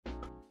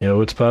Yo,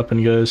 what's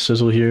poppin', guys?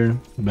 Sizzle here,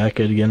 back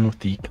at it again with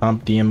the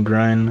comp DM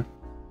grind.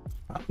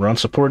 We're on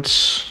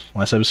supports.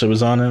 Last episode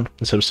was on it.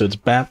 This episode's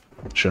Bap.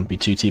 Shouldn't be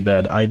too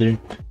bad either.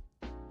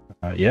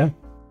 Yeah.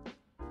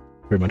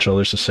 Pretty much all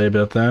there's to say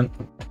about that.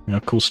 You know,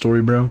 cool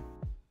story, bro.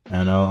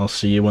 And I'll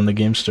see you when the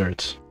game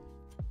starts.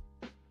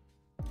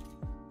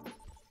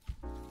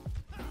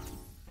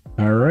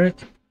 Alright,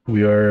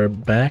 we are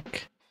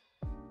back.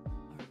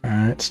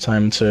 Alright, it's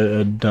time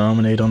to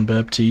dominate on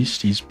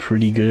Baptiste. He's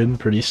pretty good,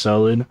 pretty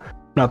solid.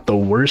 Not the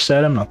worst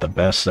at him, not the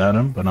best at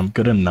him, but I'm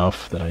good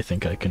enough that I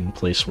think I can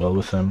place well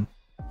with him.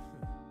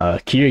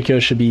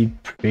 Kiriko should be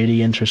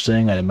pretty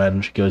interesting. I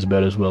imagine she goes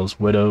about as well as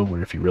Widow,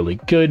 where if you're really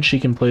good, she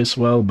can place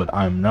well, but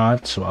I'm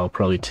not, so I'll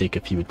probably take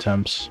a few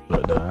attempts.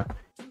 But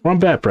we're on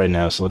Bap right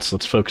now, so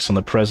let's focus on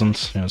the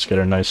present. You know, let's get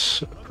our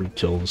nice free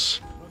kills.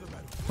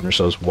 Wonder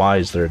ourselves, why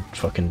is there a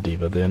fucking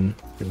diva then?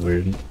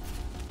 Weird.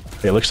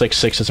 Okay, it looks like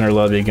 6 is in our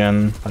lobby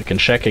again. I can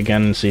check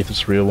again and see if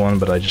it's a real one,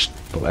 but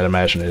I'd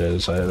imagine it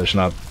is. There's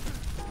not,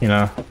 you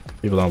know,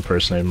 people don't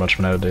impersonate much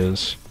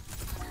nowadays.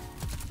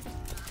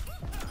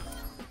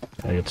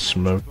 I get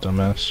smoked,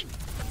 dumbass.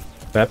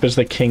 Bap is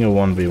the king of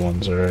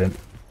 1v1s, alright.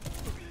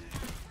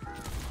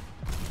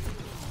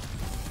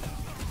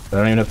 I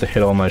don't even have to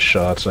hit all my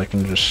shots, I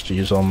can just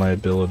use all my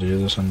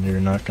abilities and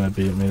you're not gonna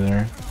beat me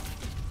there.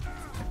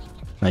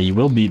 Now you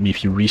will beat me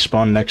if you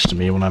respawn next to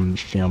me when I'm,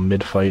 you know,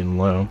 mid-fight and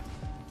low.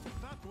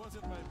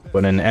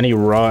 But in any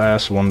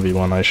raw-ass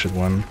 1v1 I should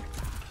win.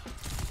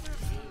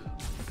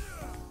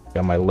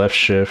 Got my left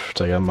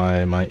shift, I got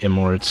my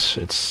immorts,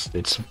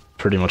 it's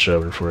pretty much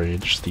over for you.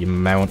 Just the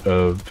amount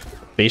of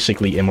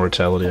basically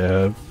immortality I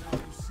have.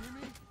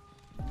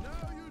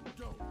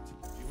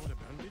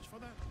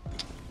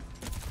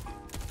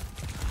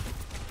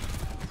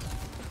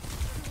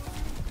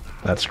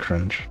 That's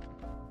cringe.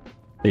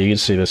 But you can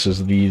see this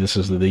is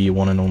the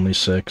one and only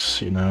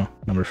 6, you know,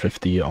 number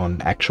 50 on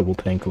actual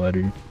tank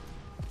ladder.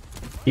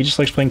 He just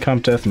likes playing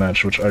comp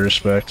deathmatch, which I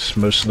respect.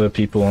 Most of the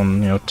people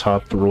on, you know,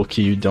 top role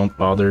queue don't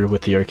bother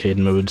with the arcade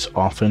modes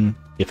often,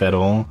 if at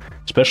all.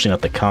 Especially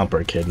not the comp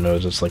arcade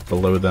modes, it's like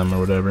below them or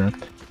whatever.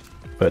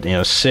 But, you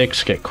know,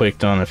 6 get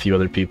clicked on, a few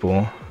other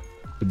people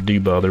do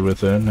bother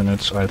with it, and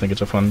I think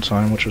it's a fun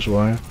time, which is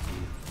why.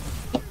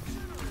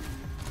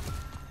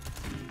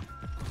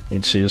 You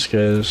can see this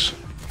guy's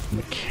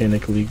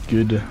mechanically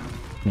good.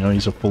 You know,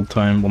 he's a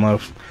full-time, well,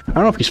 I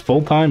don't know if he's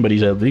full-time, but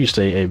he's at least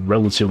a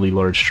relatively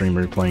large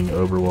streamer playing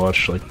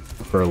Overwatch, like,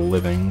 for a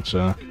living,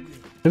 so...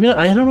 I mean,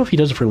 I don't know if he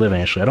does it for a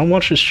living, actually. I don't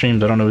watch his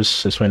streams, I don't know his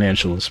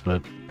financials,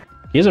 but...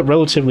 He has a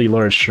relatively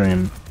large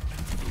stream,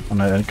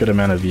 on a good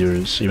amount of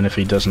viewers. Even if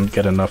he doesn't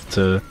get enough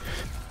to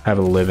have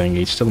a living,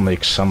 he still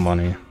makes some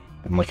money.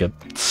 And like a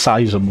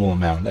sizable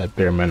amount at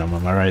bare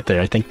minimum, alright there.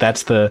 I think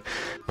that's the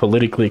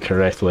politically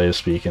correct way of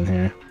speaking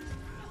here.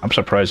 I'm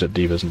surprised that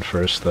Diva isn't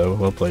first, though.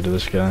 Well played to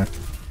this guy.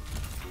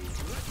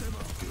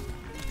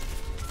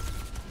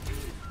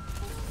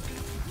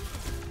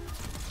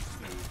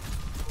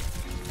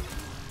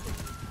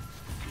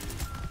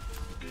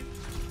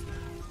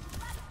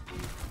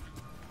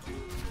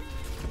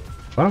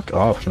 Fuck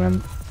off,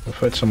 man. Go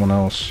fight someone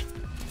else.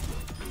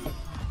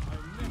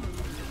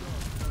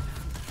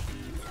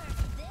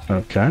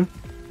 Okay.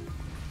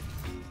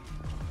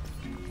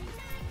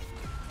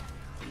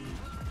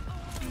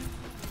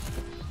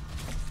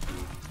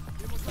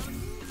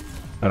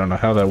 I don't know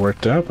how that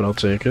worked out, but I'll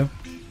take it.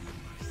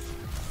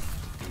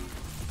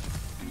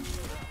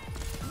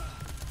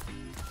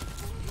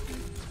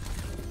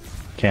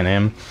 Can't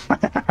aim.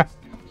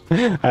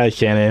 I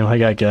can't aim, I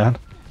got God.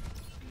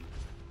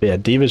 But yeah,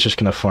 Diva's just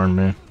gonna farm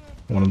me.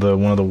 One of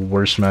the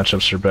worst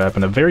matchups for Bap,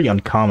 and a very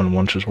uncommon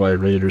one, which is why I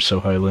rated her so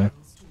highly.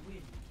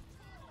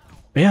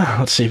 But yeah,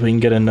 let's see if we can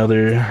get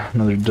another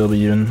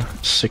W in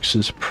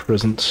 6's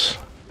presence.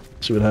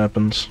 See what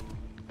happens.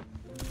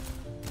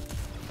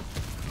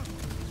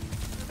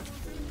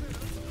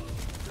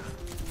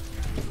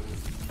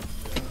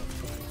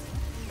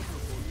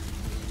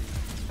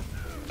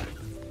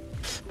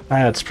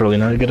 It's probably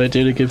not a good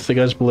idea to give the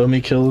guys below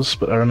me kills,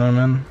 but I don't know,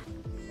 man.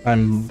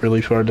 I'm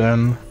really far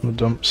down in the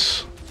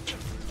dumps.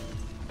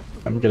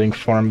 I'm getting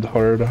farmed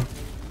hard.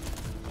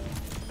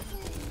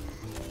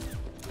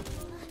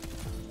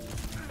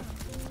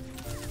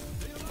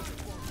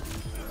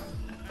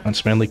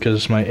 That's mainly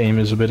because my aim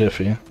is a bit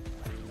iffy.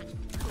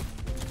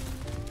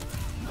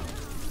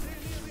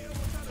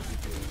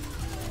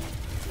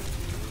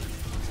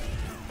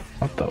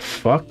 What the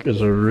fuck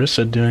is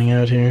Orisa doing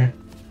out here?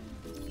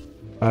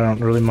 I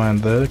don't really mind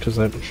that, because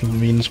that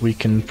means we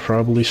can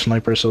probably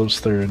snipe ourselves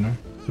third.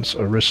 This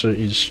Orisa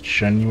is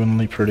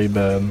genuinely pretty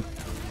bad.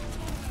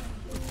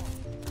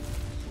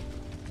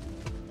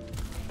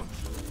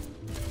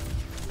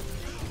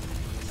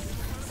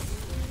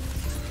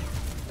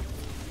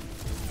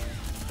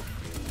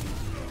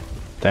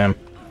 Damn.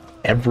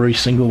 Every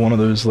single one of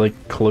those, like,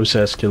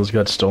 close-ass kills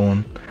got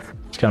stolen.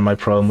 It's kind of my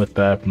problem with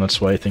Bap, and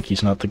that's why I think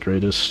he's not the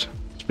greatest.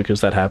 It's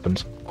because that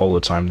happens all the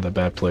time to the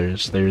Bap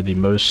players. They're the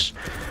most...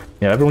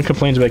 Yeah, everyone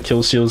complains about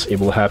kill steals. It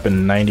will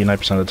happen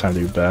 99% of the time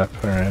through Bap,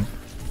 alright?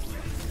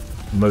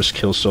 most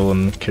kill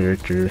stolen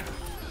character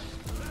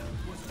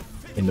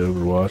in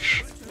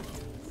Overwatch.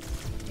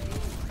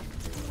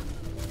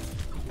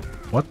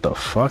 What the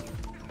fuck?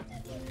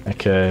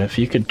 Okay, if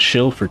you could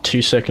chill for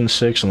 2 seconds,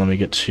 6, and let me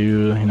get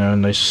 2, you know,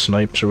 nice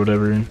snipes or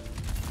whatever,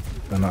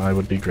 then I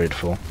would be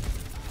grateful.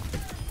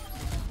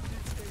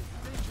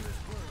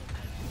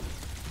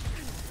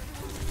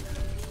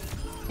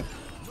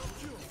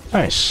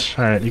 Nice.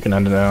 Alright, you can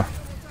end it now.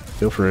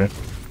 Feel free.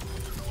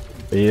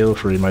 Feel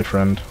free, my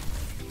friend.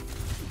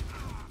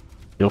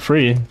 Feel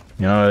free. You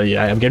know,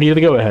 I'm giving you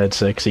the go-ahead,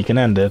 6. You can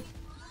end it.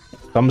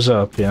 Thumbs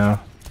up, you know.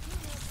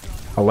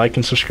 I'll like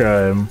and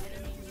subscribe.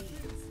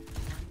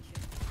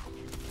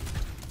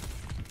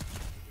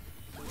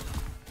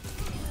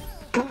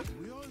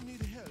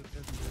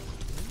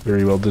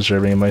 Very well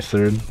deserving of my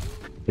 3rd.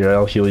 Here,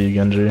 I'll heal you,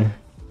 Genji.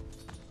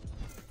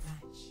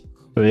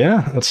 But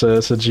yeah, that's a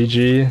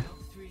GG.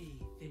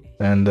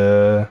 And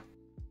yeah,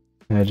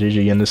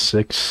 GG into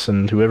 6,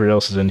 and whoever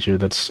else is in here,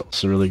 that's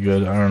also really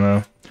good. I don't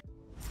know.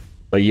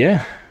 But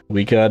yeah,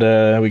 we got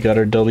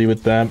our W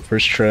with that.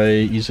 First try,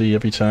 easy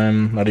every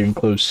time, not even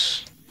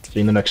close. See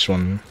you in the next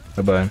one.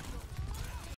 Bye bye.